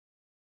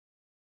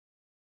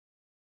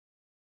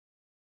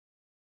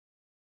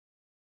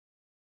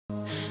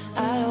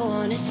I don't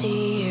wanna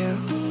see you,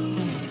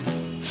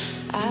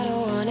 I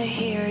don't wanna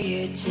hear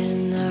you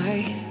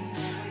tonight.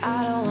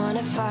 I don't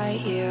wanna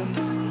fight you,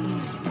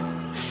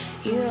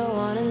 you don't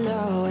wanna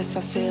know if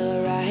I feel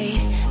alright.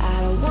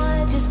 I don't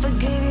wanna just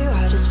forgive you,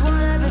 I just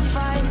wanna be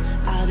fine.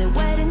 I'll be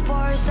waiting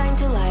for a sign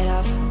to light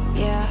up,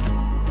 yeah.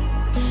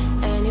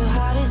 And your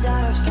heart is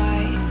out of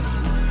sight,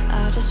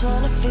 I just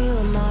wanna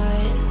feel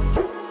mine.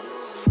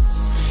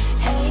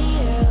 Hey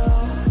you,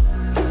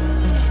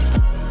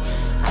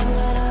 I'm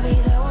gonna be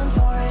the one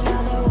for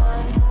another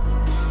one.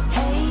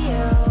 Hey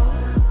you,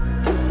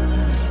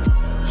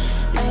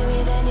 maybe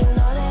then you'll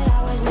know that I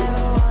was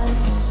never one.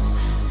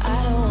 I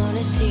don't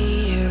wanna see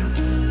you,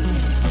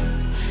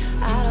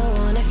 I don't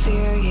wanna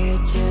fear you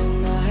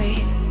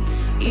tonight.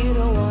 You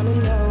don't wanna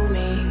know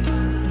me,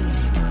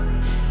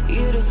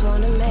 you just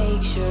wanna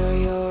make sure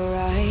you're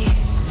right.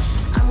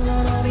 I'm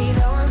gonna be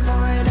the one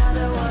for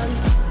another one.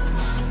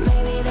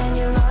 Maybe then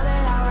you'll know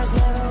that I was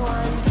never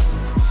one.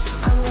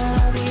 I'm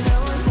gonna be the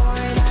one for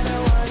another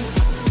one.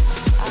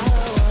 I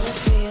don't wanna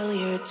feel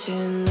you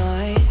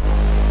tonight.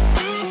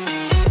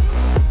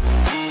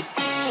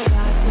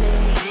 Got me.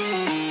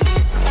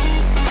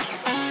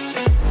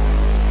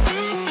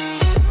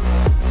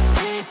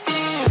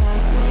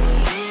 Got me.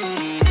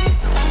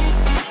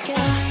 Can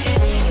I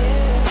feel you?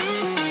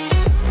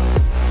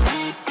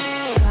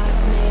 Got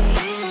me.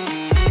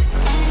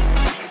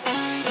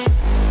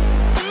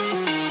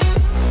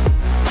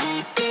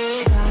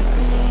 Got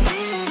me.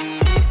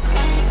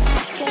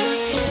 Can I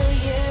feel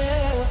you?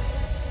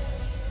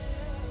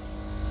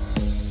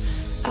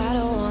 I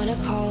don't wanna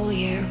call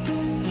you,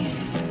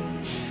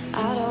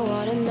 I don't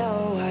wanna know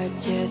what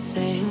you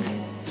think.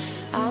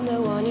 I'm the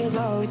one you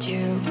go to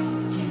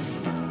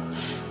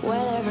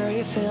whenever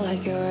you feel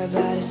like you're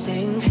about to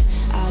sink.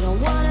 I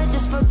don't wanna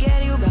just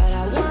forget you, but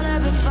I wanna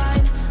be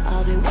fine.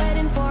 I'll be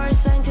waiting for a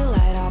sign to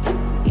light up,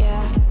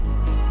 yeah.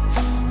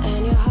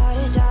 And your heart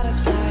is out of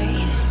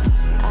sight,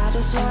 I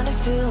just wanna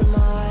feel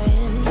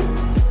mine.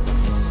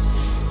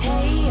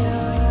 Hey you,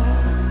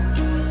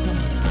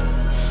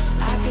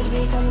 I could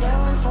become the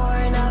one for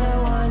another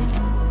one.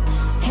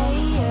 Hey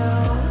you,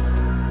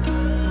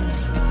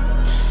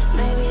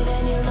 maybe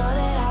then you'll know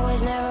that I was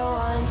never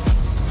one.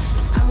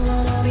 I'm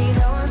gonna be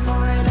the one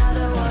for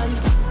another one.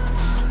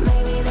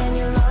 Maybe then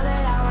you'll know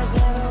that I was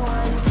never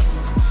one.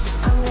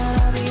 I'm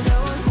gonna be the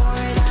one for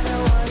another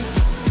one.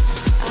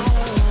 I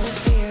don't wanna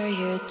fear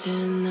you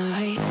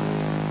tonight.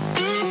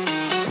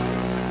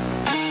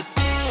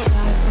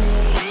 Got me.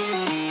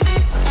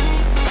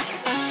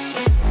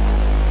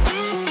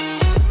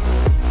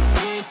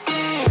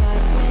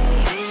 Got me.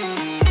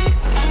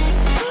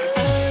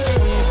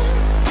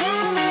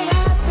 Got me,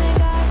 got me,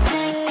 got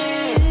me.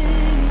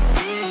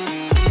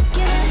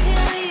 Can I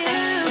hear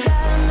you?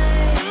 Got me.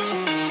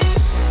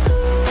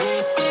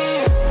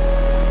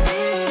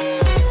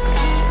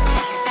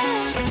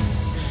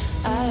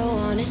 I don't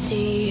wanna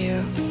see you,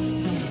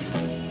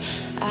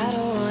 I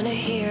don't wanna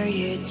hear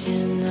you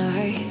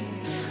tonight.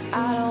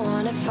 I don't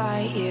wanna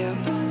fight you,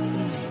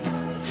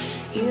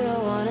 you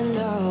don't wanna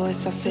know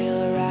if I feel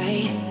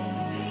alright.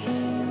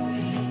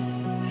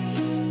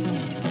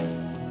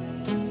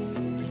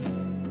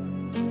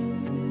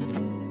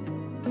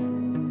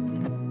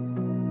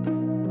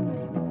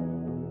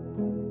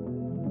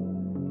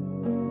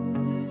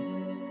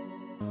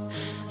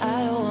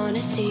 I don't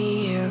wanna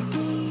see you,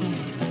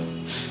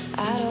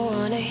 I don't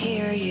wanna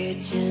hear you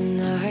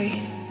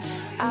tonight.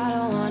 I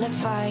don't wanna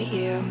fight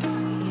you,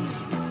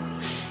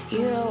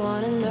 you don't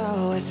wanna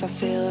know if I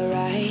feel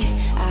alright.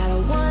 I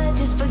don't wanna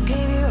just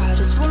forgive you, I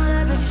just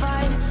wanna be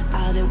fine.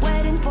 I'll be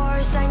waiting for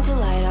a sign to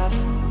light up,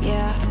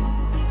 yeah.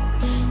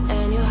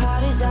 And your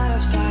heart is out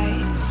of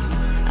sight,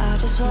 I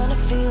just wanna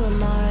feel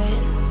mine.